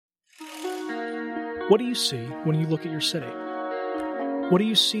What do you see when you look at your city? What do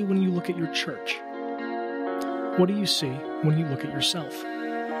you see when you look at your church? What do you see when you look at yourself?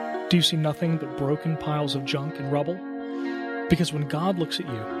 Do you see nothing but broken piles of junk and rubble? Because when God looks at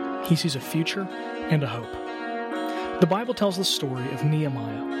you, He sees a future and a hope. The Bible tells the story of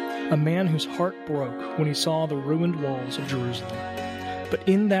Nehemiah, a man whose heart broke when he saw the ruined walls of Jerusalem. But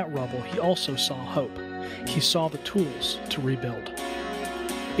in that rubble, he also saw hope. He saw the tools to rebuild.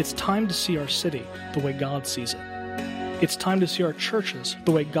 It's time to see our city the way God sees it. It's time to see our churches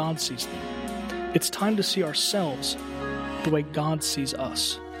the way God sees them. It's time to see ourselves the way God sees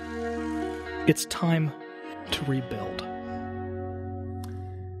us. It's time to rebuild.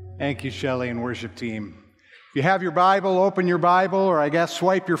 Thank you, Shelley and worship team. If you have your Bible, open your Bible, or I guess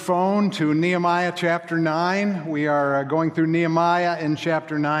swipe your phone to Nehemiah chapter 9. We are going through Nehemiah in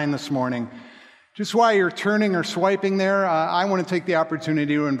chapter 9 this morning. Just while you're turning or swiping there, I want to take the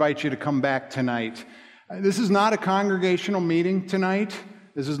opportunity to invite you to come back tonight. This is not a congregational meeting tonight.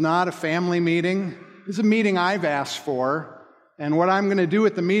 This is not a family meeting. This is a meeting I've asked for. And what I'm going to do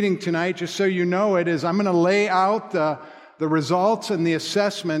at the meeting tonight, just so you know it, is I'm going to lay out the results and the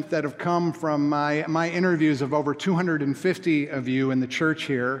assessment that have come from my interviews of over 250 of you in the church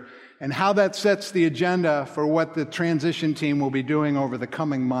here, and how that sets the agenda for what the transition team will be doing over the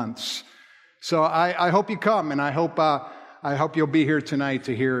coming months. So I hope you come, and I hope you'll be here tonight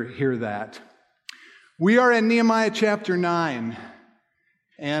to hear that. We are in Nehemiah chapter 9,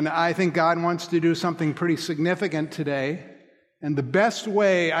 and I think God wants to do something pretty significant today. And the best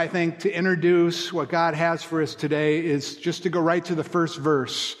way, I think, to introduce what God has for us today is just to go right to the first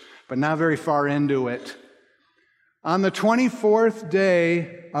verse, but not very far into it. On the 24th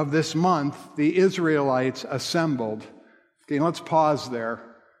day of this month, the Israelites assembled. Okay, let's pause there.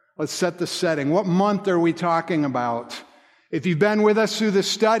 Let's set the setting. What month are we talking about? If you've been with us through the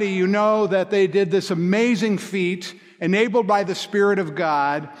study, you know that they did this amazing feat, enabled by the Spirit of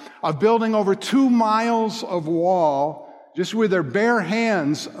God, of building over 2 miles of wall, just with their bare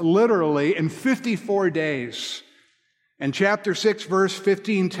hands, literally, in 54 days. And chapter 6, verse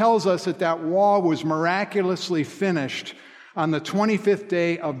 15 tells us that that wall was miraculously finished on the 25th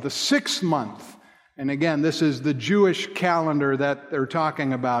day of the 6th month. And again, this is the Jewish calendar that they're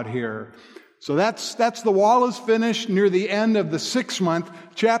talking about here. So that's the wall is finished near the end of the 6th month.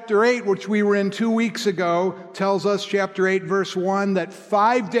 Chapter 8, which we were in 2 weeks ago, tells us, chapter 8, verse 1, that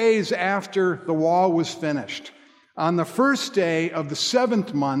 5 days after the wall was finished, on the first day of the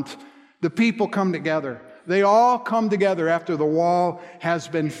 7th month, the people come together. They all come together after the wall has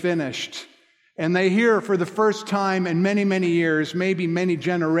been finished. And they hear for the first time in many, many years, maybe many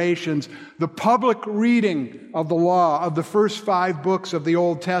generations, the public reading of the law of the first 5 books of the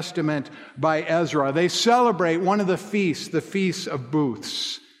Old Testament by Ezra. They celebrate one of the Feast of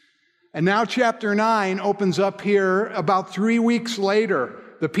Booths. And now chapter 9 opens up here about 3 weeks later.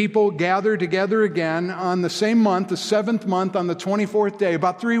 The people gather together again on the same month, the 7th month, on the 24th day,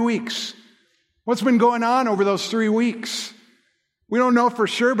 about 3 weeks. What's been going on over those 3 weeks? We don't know for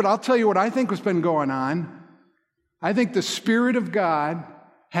sure, but I'll tell you what I think has been going on. I think the Spirit of God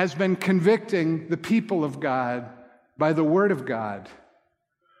has been convicting the people of God by the Word of God.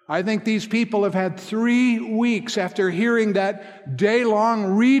 I think these people have had 3 weeks after hearing that day-long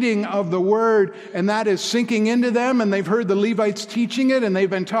reading of the Word, and that is sinking into them, and they've heard the Levites teaching it, and they've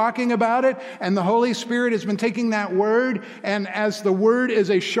been talking about it, and the Holy Spirit has been taking that Word, and as the Word is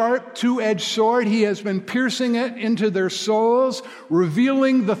a sharp, two-edged sword, He has been piercing it into their souls,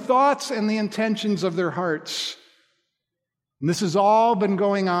 revealing the thoughts and the intentions of their hearts. And this has all been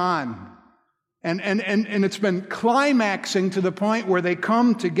going on. And it's been climaxing to the point where they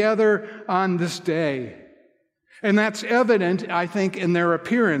come together on this day. And that's evident, I think, in their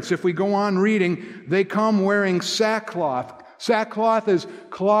appearance. If we go on reading, they come wearing sackcloth. Sackcloth is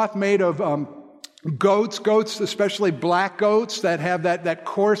cloth made of goats, especially black goats that have that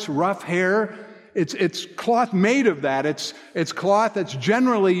coarse, rough hair. It's cloth made of that. It's cloth that's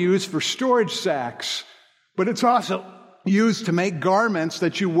generally used for storage sacks. But it's also used to make garments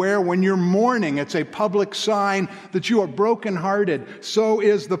that you wear when you're mourning. It's a public sign that you are brokenhearted. So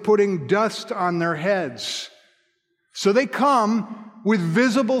is the putting dust on their heads. So they come with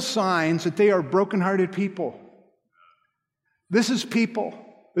visible signs that they are brokenhearted people. This is people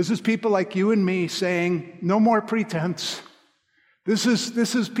like you and me saying, no more pretense. This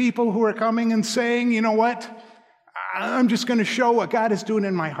is people who are coming and saying, you know what? I'm just going to show what God is doing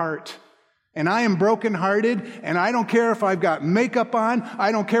in my heart. And I am brokenhearted, and I don't care if I've got makeup on.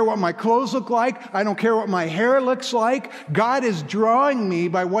 I don't care what my clothes look like. I don't care what my hair looks like. God is drawing me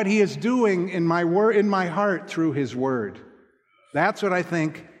by what He is doing in my heart through His Word. That's what I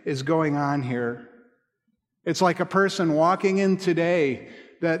think is going on here. It's like a person walking in today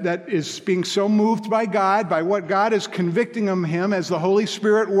that is being so moved by God, by what God is convicting of him as the Holy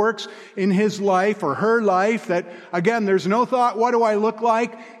Spirit works in his life or her life, that, again, there's no thought, what do I look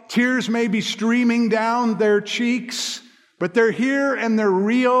like? Tears may be streaming down their cheeks, but they're here and they're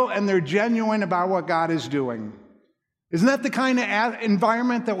real and they're genuine about what God is doing. Isn't that the kind of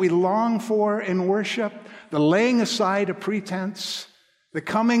environment that we long for in worship? The laying aside of pretense, the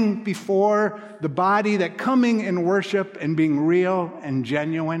coming before the body, that coming in worship and being real and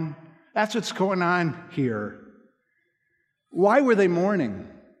genuine. That's what's going on here. Why were they mourning?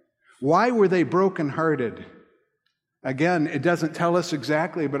 Why were they brokenhearted? Again, it doesn't tell us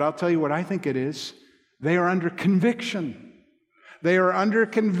exactly, but I'll tell you what I think it is. They are under conviction. They are under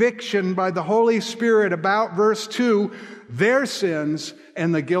conviction by the Holy Spirit about, verse 2, their sins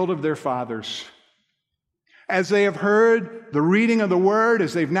and the guilt of their fathers. As they have heard the reading of the Word,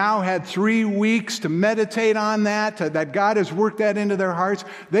 as they've now had 3 weeks to meditate on that God has worked that into their hearts,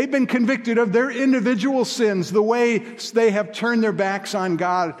 they've been convicted of their individual sins, the way they have turned their backs on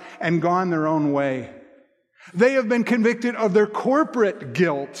God and gone their own way. They have been convicted of their corporate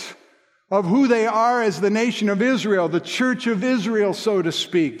guilt, of who they are as the nation of Israel, the church of Israel, so to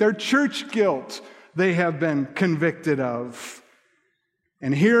speak. Their church guilt they have been convicted of.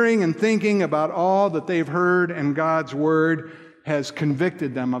 And hearing and thinking about all that they've heard in God's Word has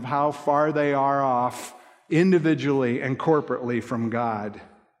convicted them of how far they are off individually and corporately from God.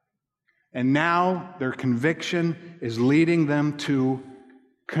 And now their conviction is leading them to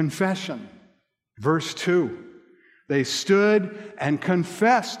confession. Verse 2, they stood and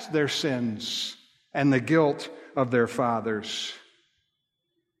confessed their sins and the guilt of their fathers.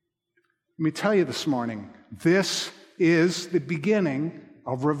 Let me tell you this morning, this is the beginning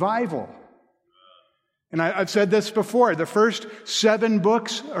of revival. And I've said this before. The first 7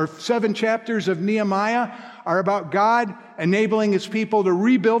 books or 7 chapters of Nehemiah are about God enabling his people to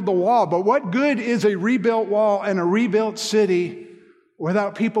rebuild the wall. But what good is a rebuilt wall and a rebuilt city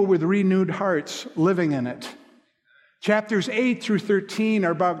without people with renewed hearts living in it? Chapters 8 through 13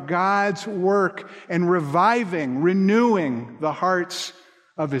 are about God's work and reviving, renewing the hearts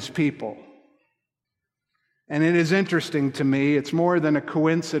of his people. And it is interesting to me, it's more than a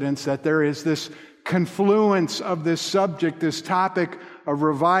coincidence that there is this confluence of this subject, this topic of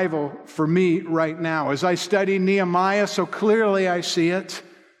revival for me right now. As I study Nehemiah, so clearly I see it.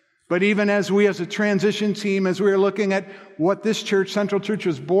 But even as we as a transition team, as we are looking at what this church, Central Church,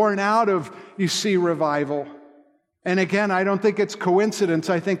 was born out of, you see revival. And again, I don't think it's coincidence.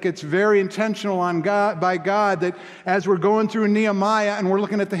 I think it's very intentional by God that as we're going through Nehemiah and we're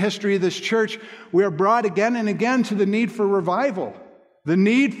looking at the history of this church, we are brought again and again to the need for revival. The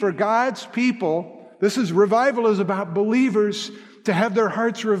need for God's people. Revival is about believers to have their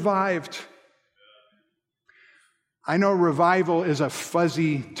hearts revived. I know revival is a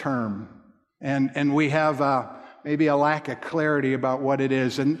fuzzy term, and we have maybe a lack of clarity about what it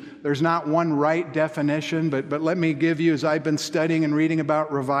is. And there's not one right definition, but let me give you, as I've been studying and reading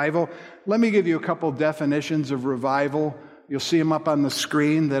about revival, let me give you a couple definitions of revival. You'll see them up on the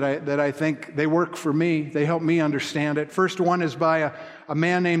screen that I think they work for me. They help me understand it. First one is by a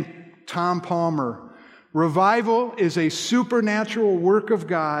man named Tom Palmer. Revival is a supernatural work of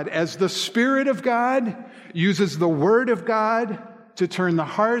God as the Spirit of God uses the Word of God to turn the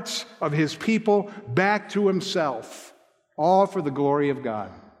hearts of his people back to himself, all for the glory of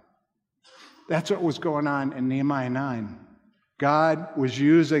God. That's what was going on in Nehemiah 9. God was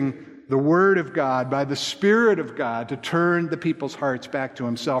using the Word of God by the Spirit of God to turn the people's hearts back to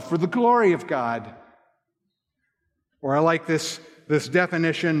himself for the glory of God. Or I like this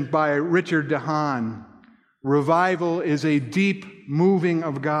definition by Richard DeHaan. Revival is a deep moving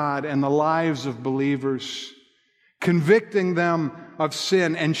of God in the lives of believers, convicting them of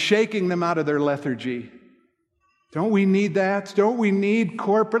sin and shaking them out of their lethargy. Don't we need that? Don't we need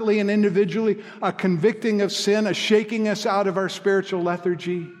corporately and individually a convicting of sin, a shaking us out of our spiritual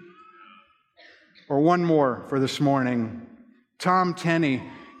lethargy? Or one more for this morning. Tom Tenney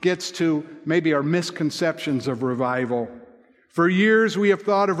gets to maybe our misconceptions of revival. For years we have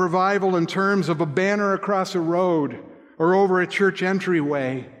thought of revival in terms of a banner across a road or over a church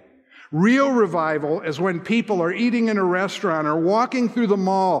entryway. Real revival is when people are eating in a restaurant or walking through the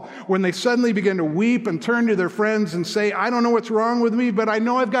mall, when they suddenly begin to weep and turn to their friends and say, I don't know what's wrong with me, but I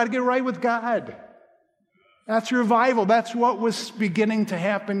know I've got to get right with God. That's revival. That's what was beginning to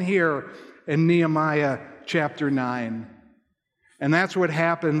happen here in Nehemiah chapter 9. And that's what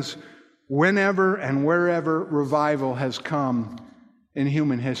happens whenever and wherever revival has come in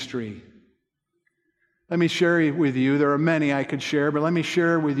human history. Let me share with you, there are many I could share, but let me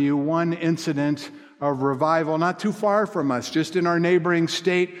share with you one incident of revival not too far from us, just in our neighboring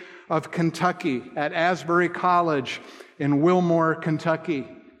state of Kentucky, at Asbury College in Wilmore, Kentucky.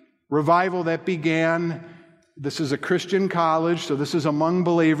 Revival that began, this is a Christian college, so this is among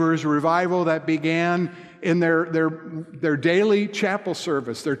believers, revival that began in their daily chapel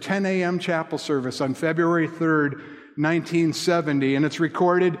service, their 10 a.m. chapel service on February 3rd, 1970, and it's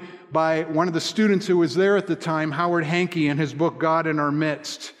recorded by one of the students who was there at the time, Howard Hankey, in his book, God in Our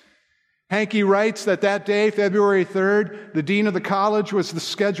Midst. Hankey writes that day, February 3rd, the dean of the college was the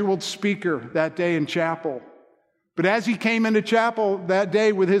scheduled speaker that day in chapel. But as he came into chapel that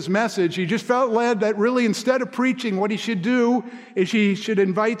day with his message, he just felt led that really instead of preaching, what he should do is he should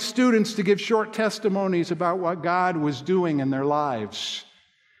invite students to give short testimonies about what God was doing in their lives.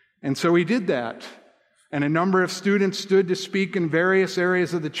 And so he did that. And a number of students stood to speak in various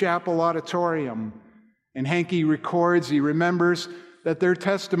areas of the chapel auditorium. And Hankey records, he remembers that their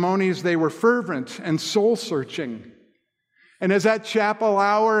testimonies, they were fervent and soul-searching. And as that chapel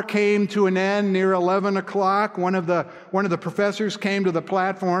hour came to an end near 11 o'clock, one of the professors came to the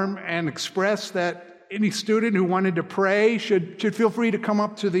platform and expressed that any student who wanted to pray should feel free to come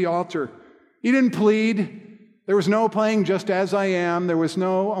up to the altar. He didn't plead. There was no playing just as I am. There was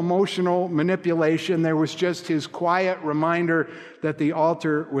no emotional manipulation. There was just his quiet reminder that the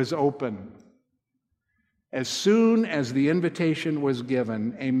altar was open. As soon as the invitation was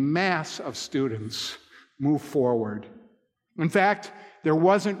given, a mass of students moved forward. In fact, there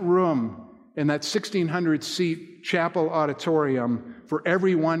wasn't room in that 1,600-seat chapel auditorium for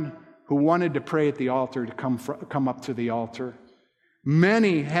everyone who wanted to pray at the altar to come up to the altar.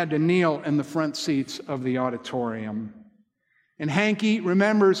 Many had to kneel in the front seats of the auditorium. And Hankey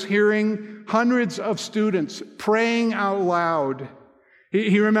remembers hearing hundreds of students praying out loud.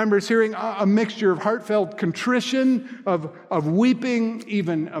 He remembers hearing a mixture of heartfelt contrition, of weeping,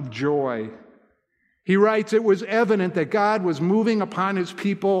 even of joy. He writes, it was evident that God was moving upon his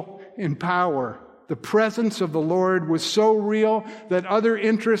people in power. The presence of the Lord was so real that other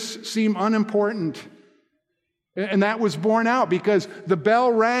interests seemed unimportant. And that was borne out because the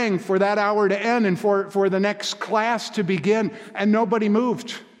bell rang for that hour to end and for the next class to begin, and nobody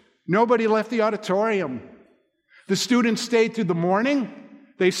moved. Nobody left the auditorium. The students stayed through the morning.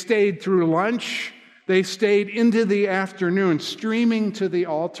 They stayed through lunch. They stayed into the afternoon, streaming to the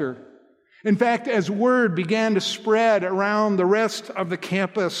altar. In fact, as word began to spread around the rest of the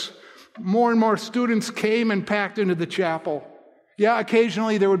campus, more and more students came and packed into the chapel. Yeah,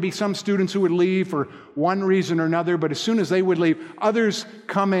 occasionally there would be some students who would leave for one reason or another, but as soon as they would leave, others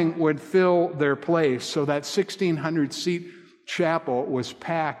coming would fill their place. So that 1,600-seat chapel was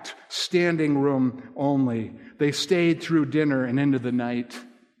packed, standing room only. They stayed through dinner and into the night.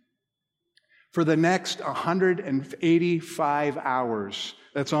 For the next 185 hours,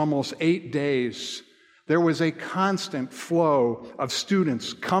 that's almost 8 days, there was a constant flow of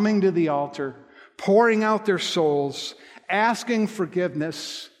students coming to the altar, pouring out their souls, asking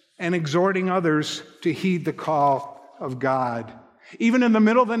forgiveness, and exhorting others to heed the call of God. Even in the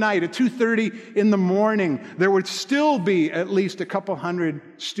middle of the night, at 2:30 in the morning, there would still be at least a couple hundred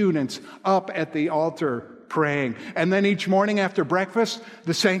students up at the altar praying. And then each morning after breakfast,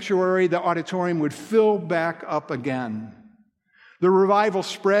 the sanctuary, the auditorium would fill back up again. The revival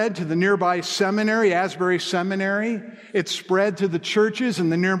spread to the nearby seminary, Asbury Seminary. It spread to the churches in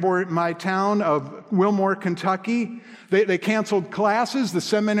the nearby town of Wilmore, Kentucky. They canceled classes. The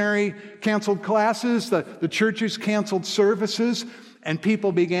seminary canceled classes. The churches canceled services. And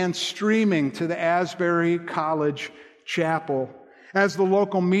people began streaming to the Asbury College Chapel. As the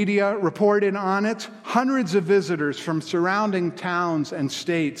local media reported on it, hundreds of visitors from surrounding towns and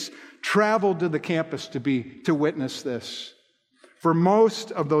states traveled to the campus to witness this. For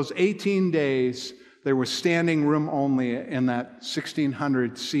most of those 18 days, there was standing room only in that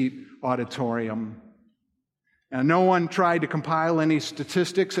 1,600-seat auditorium. Now, no one tried to compile any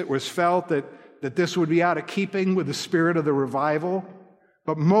statistics. It was felt that this would be out of keeping with the spirit of the revival.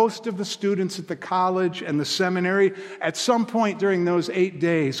 But most of the students at the college and the seminary, at some point during those 8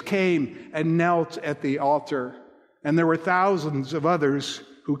 days, came and knelt at the altar. And there were thousands of others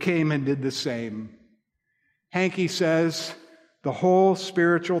who came and did the same. Hankey says, the whole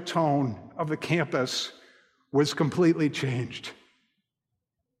spiritual tone of the campus was completely changed.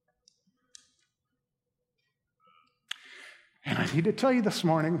 And I need to tell you this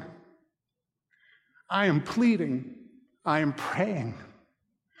morning, I am pleading, I am praying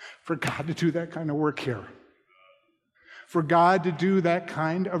for God to do that kind of work here. For God to do that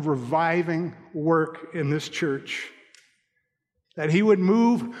kind of reviving work in this church. that He would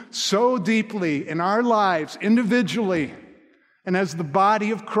move so deeply in our lives individually and as the body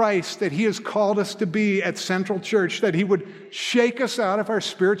of Christ that He has called us to be at Central Church, that He would shake us out of our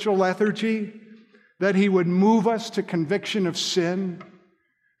spiritual lethargy, that He would move us to conviction of sin,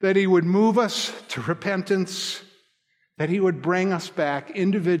 that He would move us to repentance, that He would bring us back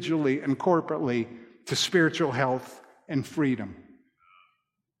individually and corporately to spiritual health and freedom.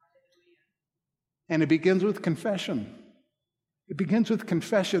 And it begins with confession. It begins with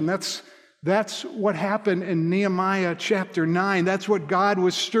confession. That's what happened in Nehemiah chapter 9. That's what God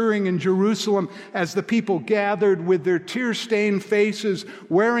was stirring in Jerusalem as the people gathered with their tear-stained faces,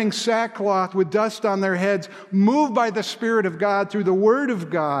 wearing sackcloth with dust on their heads, moved by the Spirit of God through the Word of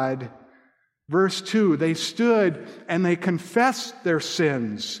God. Verse 2, they stood and they confessed their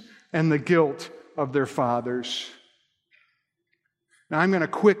sins and the guilt of their fathers. Now, I'm going to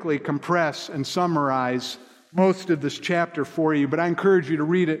quickly compress and summarize most of this chapter for you, but I encourage you to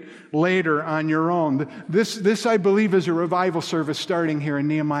read it later on your own. This, I believe, is a revival service starting here in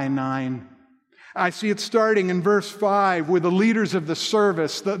Nehemiah 9. I see it starting in verse 5 with the leaders of the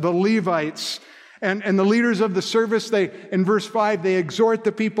service, the Levites. And the leaders of the service, in verse 5, they exhort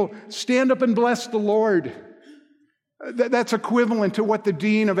the people, stand up and bless the Lord. That's equivalent to what the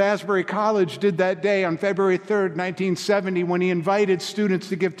dean of Asbury College did that day on February 3rd, 1970, when he invited students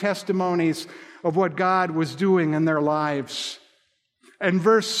to give testimonies of what God was doing in their lives. And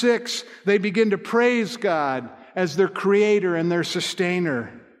verse 6, they begin to praise God as their creator and their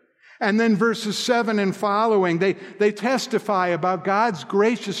sustainer. And then verses 7 and following, they testify about God's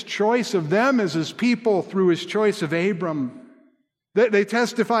gracious choice of them as His people through His choice of Abram. They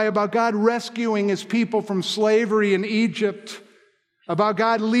testify about God rescuing His people from slavery in Egypt, about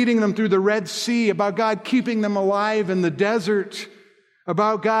God leading them through the Red Sea, about God keeping them alive in the desert,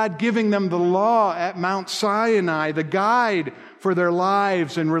 about God giving them the law at Mount Sinai, the guide for their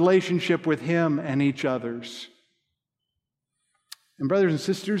lives and relationship with Him and each other's. And brothers and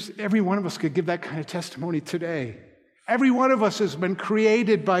sisters, every one of us could give that kind of testimony today. Every one of us has been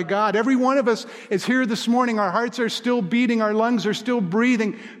created by God. Every one of us is here this morning. Our hearts are still beating. Our lungs are still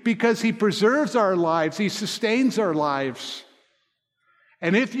breathing because He preserves our lives. He sustains our lives.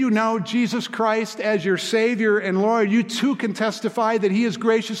 And if you know Jesus Christ as your Savior and Lord, you too can testify that He has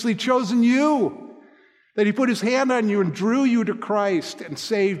graciously chosen you, that He put His hand on you and drew you to Christ and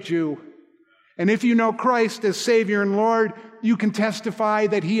saved you. And if you know Christ as Savior and Lord, you can testify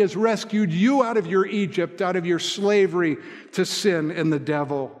that He has rescued you out of your Egypt, out of your slavery to sin and the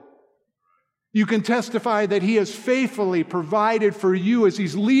devil. You can testify that He has faithfully provided for you as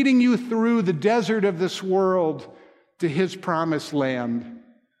He's leading you through the desert of this world to His promised land.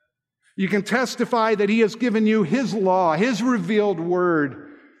 You can testify that He has given you His law, His revealed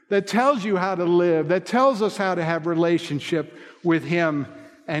word that tells you how to live, that tells us how to have relationship with Him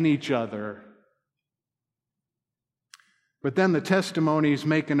and each other. But then the testimonies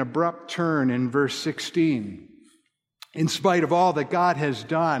make an abrupt turn in verse 16. In spite of all that God has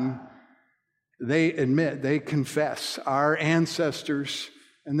done, they admit, they confess, our ancestors,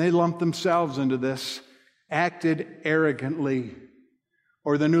 and they lump themselves into this, acted arrogantly.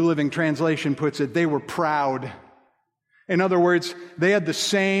 Or the New Living Translation puts it, they were proud. In other words, they had the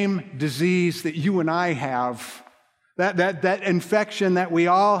same disease that you and I have. That infection that we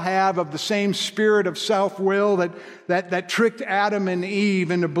all have of the same spirit of self-will that tricked Adam and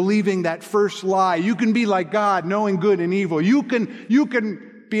Eve into believing that first lie. You can be like God, knowing good and evil. You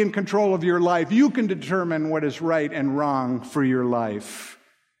can be in control of your life. You can determine what is right and wrong for your life.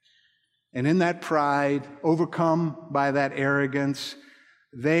 And in that pride, overcome by that arrogance,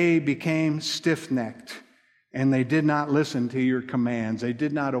 they became stiff-necked, and they did not listen to your commands. They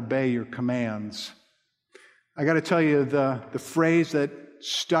did not obey your commands. I got to tell you, the phrase that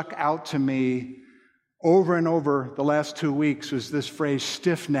stuck out to me over and over the last 2 weeks was this phrase,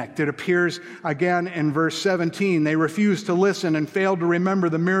 stiff-necked. It appears again in verse 17. They refused to listen and failed to remember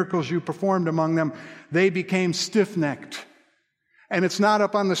the miracles you performed among them. They became stiff-necked. And it's not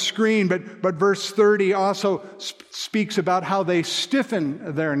up on the screen, but verse 30 also speaks about how they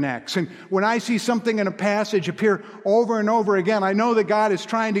stiffen their necks. And when I see something in a passage appear over and over again, I know that God is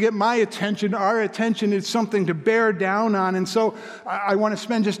trying to get my attention. Our attention is something to bear down on. And so I want to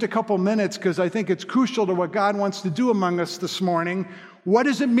spend just a couple minutes because I think it's crucial to what God wants to do among us this morning. What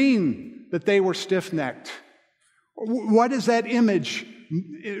does it mean that they were stiff-necked? What is that image?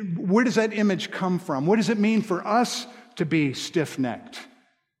 Where does that image come from? What does it mean for us to be stiff-necked?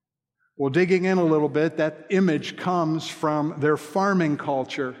 Well, digging in a little bit, that image comes from their farming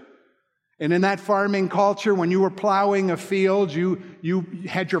culture. And in that farming culture, when you were plowing a field, you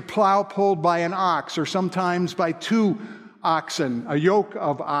had your plow pulled by an ox or sometimes by two oxen, a yoke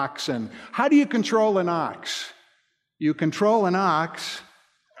of oxen. How do you control an ox? You control an ox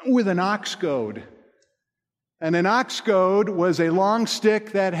with an ox goad. And an ox goad was a long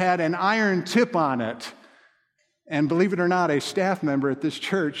stick that had an iron tip on it. And believe it or not, a staff member at this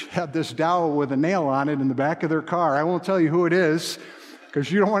church had this dowel with a nail on it in the back of their car. I won't tell you who it is,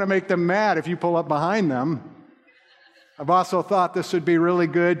 because you don't want to make them mad if you pull up behind them. I've also thought this would be really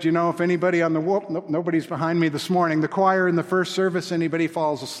good, if anybody on the nobody's behind me this morning, the choir in the first service, anybody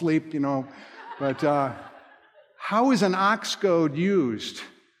falls asleep, But how is an ox goad used?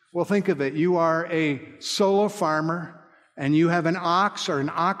 Well, think of it. You are a solo farmer, and you have an ox or an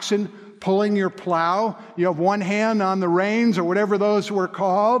oxen pulling your plow. You have one hand on the reins or whatever those were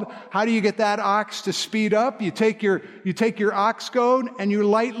called. How do you get that ox to speed up? You take your ox goad and you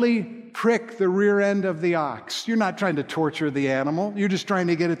lightly prick the rear end of the ox. You're not trying to torture the animal. You're just trying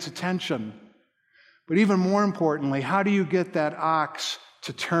to get its attention. But even more importantly, how do you get that ox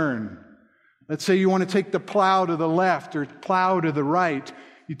to turn? Let's say you want to take the plow to the left or plow to the right.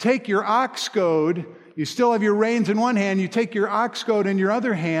 You take your ox goad, you still have your reins in one hand, you take your ox goad in your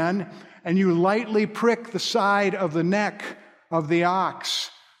other hand, and you lightly prick the side of the neck of the ox,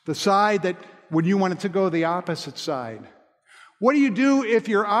 the side that when you want it to go the opposite side. What do you do if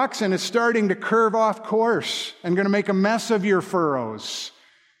your oxen is starting to curve off course and going to make a mess of your furrows?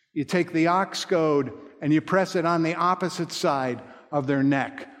 You take the ox goad and you press it on the opposite side of their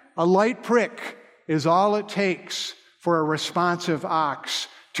neck. A light prick is all it takes for a responsive ox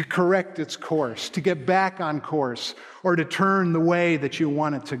to correct its course, to get back on course, or to turn the way that you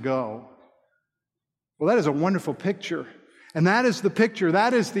want it to go. Well, that is a wonderful picture. And that is the picture,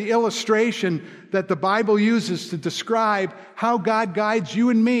 that is the illustration that the Bible uses to describe how God guides you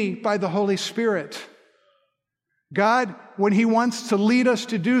and me by the Holy Spirit. God, when He wants to lead us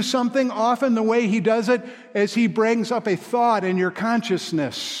to do something, often the way He does it is He brings up a thought in your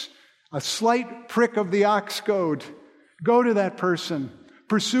consciousness, a slight prick of the ox goad. Go to that person.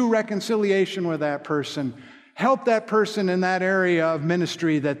 Pursue reconciliation with that person. Help that person in that area of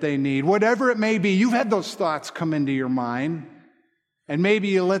ministry that they need. Whatever it may be, you've had those thoughts come into your mind. And maybe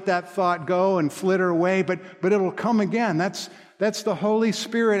you let that thought go and flitter away, but it'll come again. That's the Holy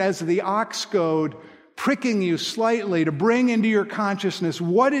Spirit as the ox goad pricking you slightly to bring into your consciousness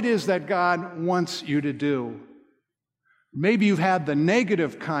what it is that God wants you to do. Maybe you've had the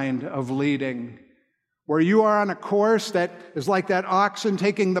negative kind of leading, where you are on a course that is like that oxen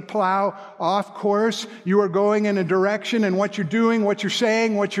taking the plow off course. You are going in a direction, and what you're doing, what you're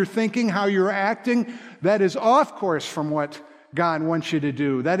saying, what you're thinking, how you're acting, that is off course from what God wants you to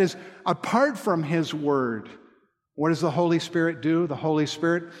do. That is apart from His Word. What does the Holy Spirit do? The Holy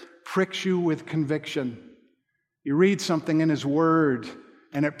Spirit pricks you with conviction. You read something in His Word,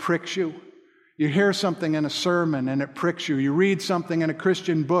 and it pricks you. You hear something in a sermon and it pricks you. You read something in a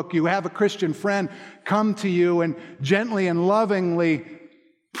Christian book. You have a Christian friend come to you and gently and lovingly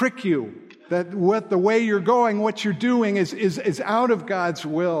prick you that what the way you're going, what you're doing is out of God's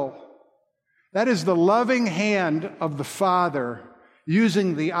will. That is the loving hand of the Father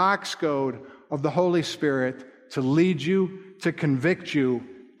using the ox goad of the Holy Spirit to lead you, to convict you,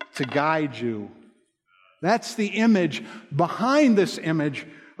 to guide you. That's the image behind this image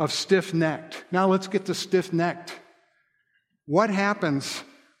of stiff-necked. Now let's get to stiff-necked. What happens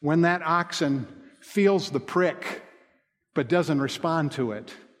when that oxen feels the prick but doesn't respond to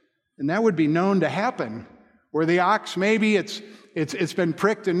it? And that would be known to happen, where the ox, maybe it's been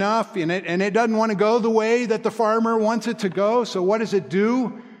pricked enough and it doesn't want to go the way that the farmer wants it to go. So what does it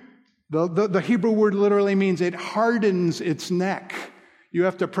do? The Hebrew word literally means it hardens its neck. You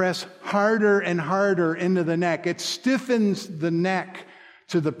have to press harder and harder into the neck. It stiffens the neck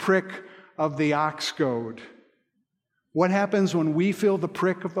to the prick of the ox goad. What happens when we feel the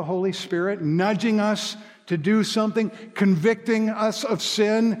prick of the Holy Spirit, nudging us to do something, convicting us of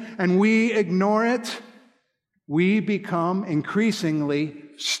sin, and we ignore it? We become increasingly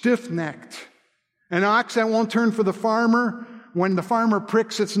stiff-necked. An ox that won't turn for the farmer, when the farmer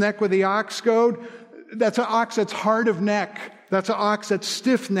pricks its neck with the ox goad, that's an ox that's hard of neck. That's an ox that's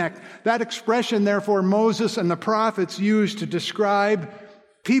stiff-necked. That expression, therefore, Moses and the prophets used to describe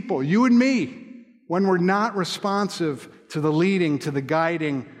people, you and me, when we're not responsive to the leading, to the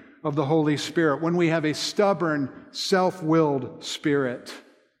guiding of the Holy Spirit, when we have a stubborn, self-willed spirit,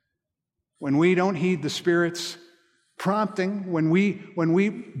 when we don't heed the Spirit's prompting, when we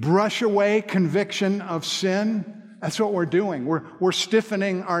brush away conviction of sin, that's what we're doing. We're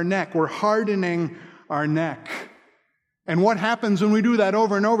stiffening our neck. We're hardening our neck. And what happens when we do that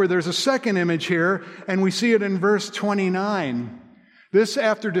over and over? There's a second image here, and we see it in verse 29. This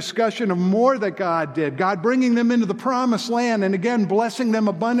after discussion of more that God did, God bringing them into the promised land and again blessing them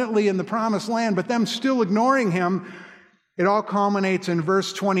abundantly in the promised land, but them still ignoring him, it all culminates in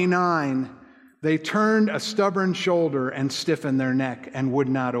verse 29. They turned a stubborn shoulder and stiffened their neck and would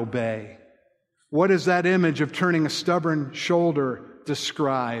not obey. What does that image of turning a stubborn shoulder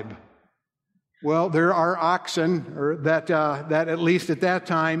describe? Well, there are oxen that at least at that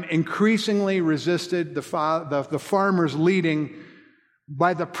time increasingly resisted the farmers leading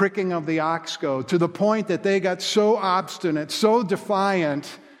by the pricking of the ox goad, to the point that they got so obstinate, so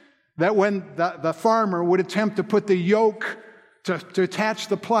defiant, that when the farmer would attempt to put the yoke to attach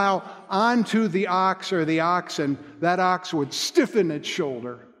the plow onto the ox or the oxen, that ox would stiffen its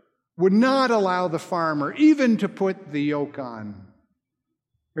shoulder, would not allow the farmer even to put the yoke on.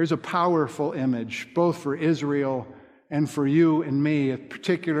 There's a powerful image, both for Israel and for you and me,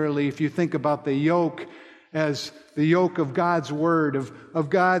 particularly if you think about the yoke as the yoke of God's word, of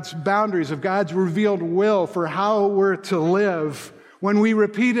God's boundaries, of God's revealed will for how we're to live. When we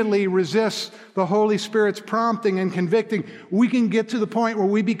repeatedly resist the Holy Spirit's prompting and convicting, we can get to the point where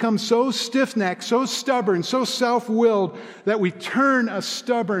we become so stiff-necked, so stubborn, so self-willed that we turn a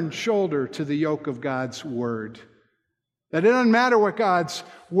stubborn shoulder to the yoke of God's word. That it doesn't matter what God's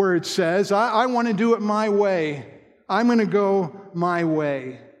word says. I want to do it my way. I'm going to go my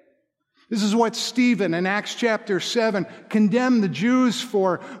way. This is what Stephen in Acts chapter 7 condemned the Jews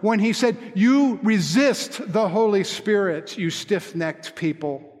for when he said, "You resist the Holy Spirit, you stiff-necked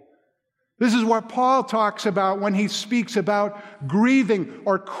people." This is what Paul talks about when he speaks about grieving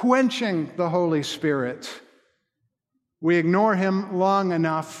or quenching the Holy Spirit. We ignore him long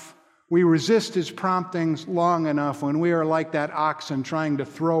enough. We resist his promptings long enough when we are like that oxen trying to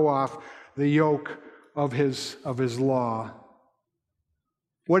throw off the yoke of his law.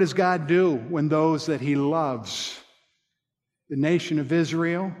 What does God do when those that he loves, the nation of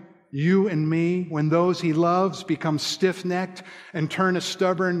Israel, you and me, when those he loves become stiff-necked and turn a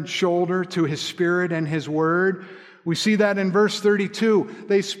stubborn shoulder to his Spirit and his word? We see that in verse 32.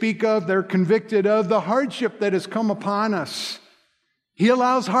 They're convicted of the hardship that has come upon us. He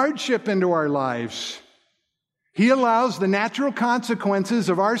allows hardship into our lives. He allows the natural consequences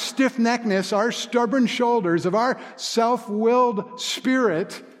of our stiff-neckedness, our stubborn shoulders, of our self-willed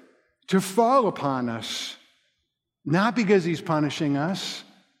spirit to fall upon us. Not because he's punishing us,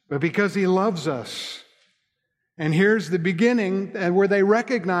 but because he loves us. And here's the beginning where they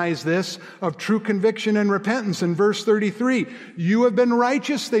recognize this of true conviction and repentance in verse 33. You have been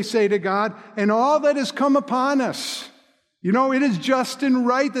righteous, they say to God, and all that has come upon us. You know, it is just and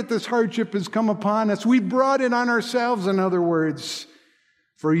right that this hardship has come upon us. We brought it on ourselves, in other words.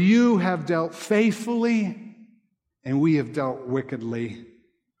 For you have dealt faithfully, and we have dealt wickedly.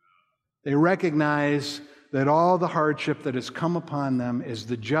 They recognize that all the hardship that has come upon them is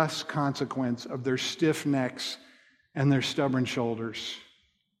the just consequence of their stiff necks and their stubborn shoulders.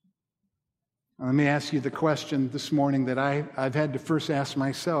 Now, let me ask you the question this morning that I've had to first ask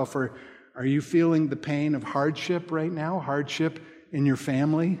myself. Are you feeling the pain of hardship right now? Hardship in your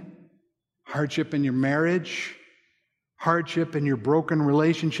family? Hardship in your marriage? Hardship in your broken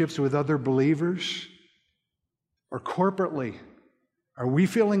relationships with other believers? Or corporately, are we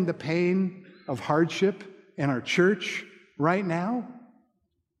feeling the pain of hardship in our church right now?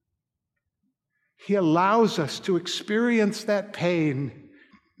 He allows us to experience that pain,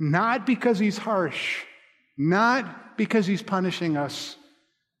 not because he's harsh, not because he's punishing us,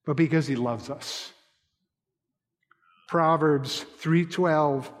 but because he loves us. Proverbs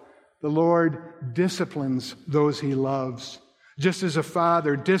 3:12, the Lord disciplines those he loves, just as a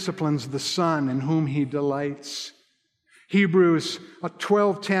father disciplines the son in whom he delights. Hebrews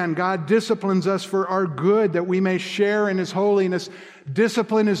 12:10, God disciplines us for our good, that we may share in his holiness.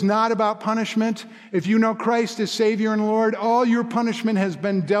 Discipline is not about punishment. If you know Christ as Savior and Lord, all your punishment has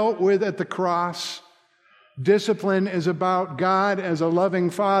been dealt with at the cross. Discipline is about God as a loving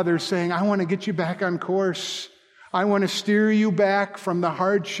Father saying, I want to get you back on course. I want to steer you back from the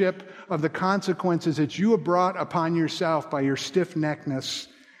hardship of the consequences that you have brought upon yourself by your stiff-neckedness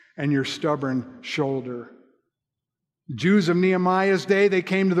and your stubborn shoulder. Jews of Nehemiah's day, they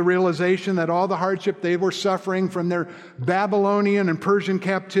came to the realization that all the hardship they were suffering from their Babylonian and Persian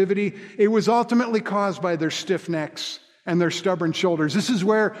captivity, it was ultimately caused by their stiff necks and their stubborn shoulders. This is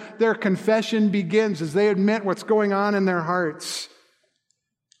where their confession begins, as they admit what's going on in their hearts.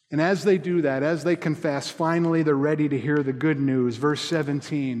 And as they do that, as they confess, finally they're ready to hear the good news. Verse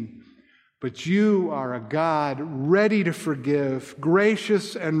 17, but you are a God ready to forgive,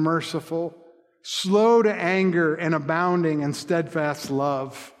 gracious and merciful, slow to anger and abounding in steadfast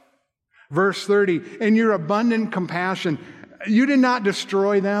love. Verse 30, in your abundant compassion, You did not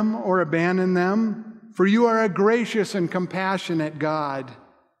destroy them or abandon them, for you are a gracious and compassionate God.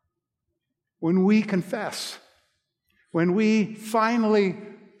 When we confess, when we finally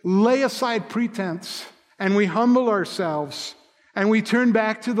lay aside pretense and we humble ourselves and we turn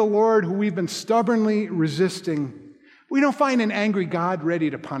back to the Lord who we've been stubbornly resisting, we don't find an angry God ready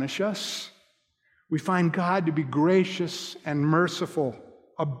to punish us. We find God to be gracious and merciful,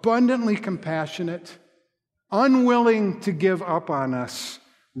 abundantly compassionate, unwilling to give up on us,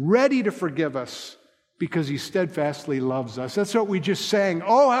 ready to forgive us because He steadfastly loves us. That's what we just sang.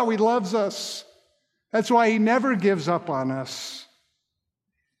 Oh, how He loves us. That's why He never gives up on us.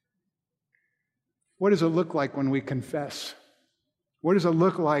 What does it look like when we confess? What does it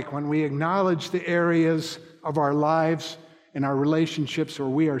look like when we acknowledge the areas of our lives and our relationships where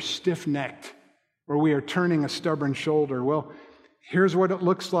we are stiff-necked, where we are turning a stubborn shoulder? Well, here's what it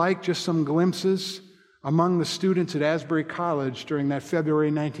looks like, just some glimpses among the students at Asbury College during that February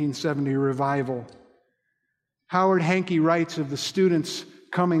 1970 revival. Howard Hankey writes of the students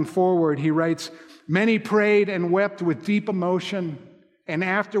coming forward. He writes, "Many prayed and wept with deep emotion, and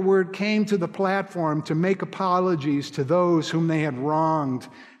afterward came to the platform to make apologies to those whom they had wronged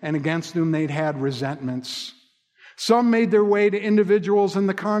and against whom they'd had resentments. Some made their way to individuals in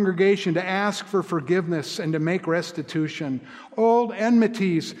the congregation to ask for forgiveness and to make restitution. Old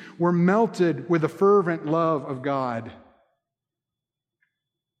enmities were melted with the fervent love of God."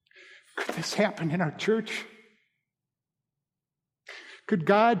 Could this happen in our church? Could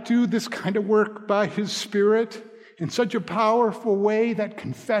God do this kind of work by His Spirit in such a powerful way that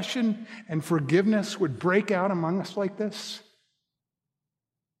confession and forgiveness would break out among us like this?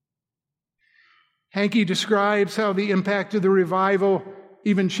 Hankey describes how the impact of the revival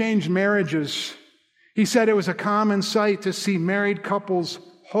even changed marriages. He said it was a common sight to see married couples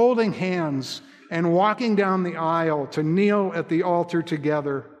holding hands and walking down the aisle to kneel at the altar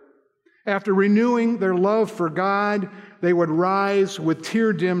together. After renewing their love for God, they would rise with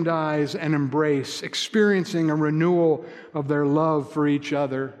tear-dimmed eyes and embrace, experiencing a renewal of their love for each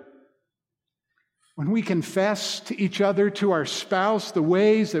other. When we confess to each other, to our spouse, the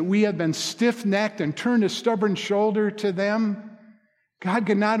ways that we have been stiff-necked and turned a stubborn shoulder to them, God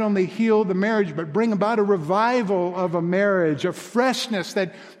can not only heal the marriage, but bring about a revival of a marriage, a freshness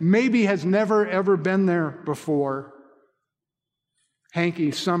that maybe has never, ever been there before.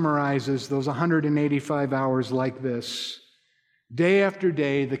 Hankey summarizes those 185 hours like this. Day after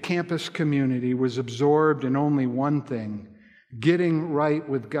day, the campus community was absorbed in only one thing: getting right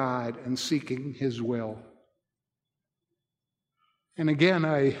with God and seeking His will. And again,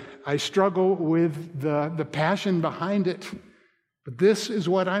 I struggle with the passion behind it. But this is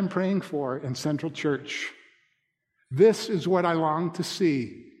what I'm praying for in Central Church. This is what I long to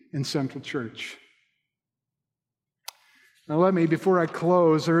see in Central Church. Now let me, before I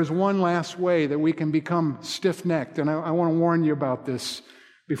close, there is one last way that we can become stiff-necked, and I want to warn you about this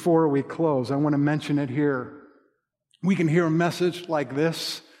before we close. I want to mention it here. We can hear a message like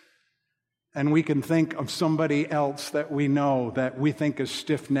this, and we can think of somebody else that we know that we think is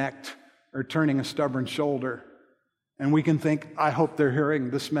stiff-necked or turning a stubborn shoulder. And we can think, I hope they're hearing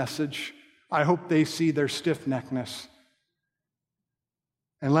this message. I hope they see their stiff-neckedness.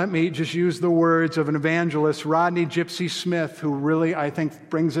 And let me just use the words of an evangelist, Rodney Gypsy Smith, who really, I think,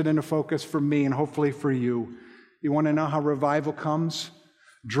 brings it into focus for me and hopefully for you. You want to know how revival comes?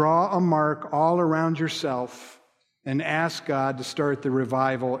 Draw a mark all around yourself and ask God to start the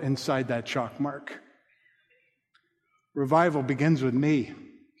revival inside that chalk mark. Revival begins with me.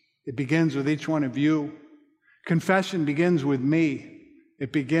 It begins with each one of you. Confession begins with me.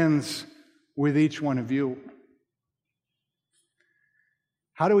 It begins with each one of you.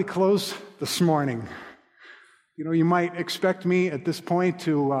 How do we close this morning? You might expect me at this point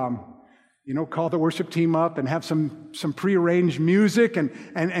to, call the worship team up and have some prearranged music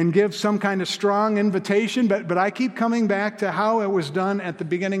and give some kind of strong invitation. But I keep coming back to how it was done at the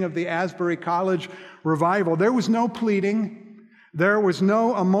beginning of the Asbury College revival. There was no pleading. There was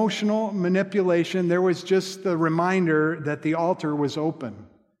no emotional manipulation. There was just the reminder that the altar was open.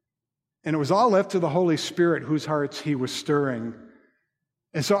 And it was all left to the Holy Spirit, whose hearts He was stirring.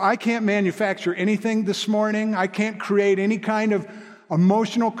 And so I can't manufacture anything this morning. I can't create any kind of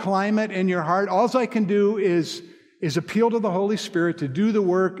emotional climate in your heart. All I can do is appeal to the Holy Spirit to do the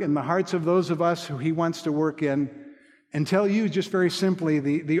work in the hearts of those of us who He wants to work in, and tell you just very simply,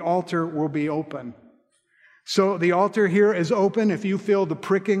 the altar will be open. So the altar here is open if you feel the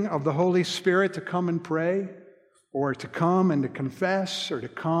pricking of the Holy Spirit to come and pray, or to come and to confess, or to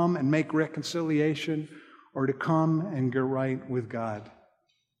come and make reconciliation, or to come and get right with God.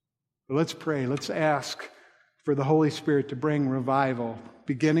 Let's pray. Let's ask for the Holy Spirit to bring revival,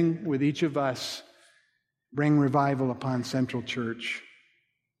 beginning with each of us. Bring revival upon Central Church.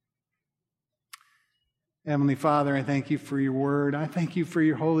 Heavenly Father, I thank you for your word. I thank you for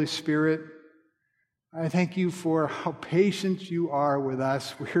your Holy Spirit. I thank you for how patient you are with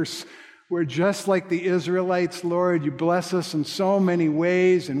us. We're just like the Israelites, Lord. You bless us in so many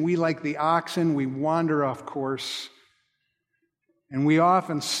ways, and we, like the oxen, we wander off course. And we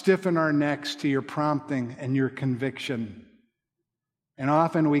often stiffen our necks to your prompting and your conviction. And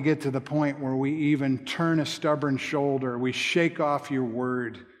often we get to the point where we even turn a stubborn shoulder. We shake off your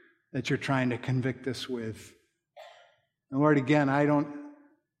word that you're trying to convict us with. And Lord, again, I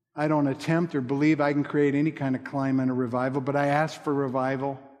don't attempt or believe I can create any kind of climate of revival, but I ask for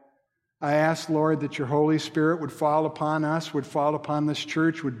revival. I ask, Lord, that your Holy Spirit would fall upon us, would fall upon this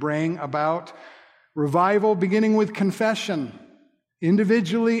church, would bring about revival beginning with confession,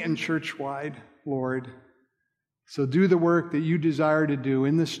 individually and church-wide, Lord. So do the work that you desire to do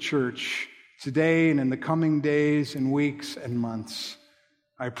in this church today and in the coming days and weeks and months.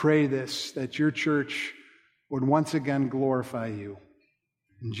 I pray this, that your church would once again glorify you.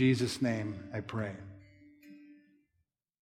 In Jesus' name I pray.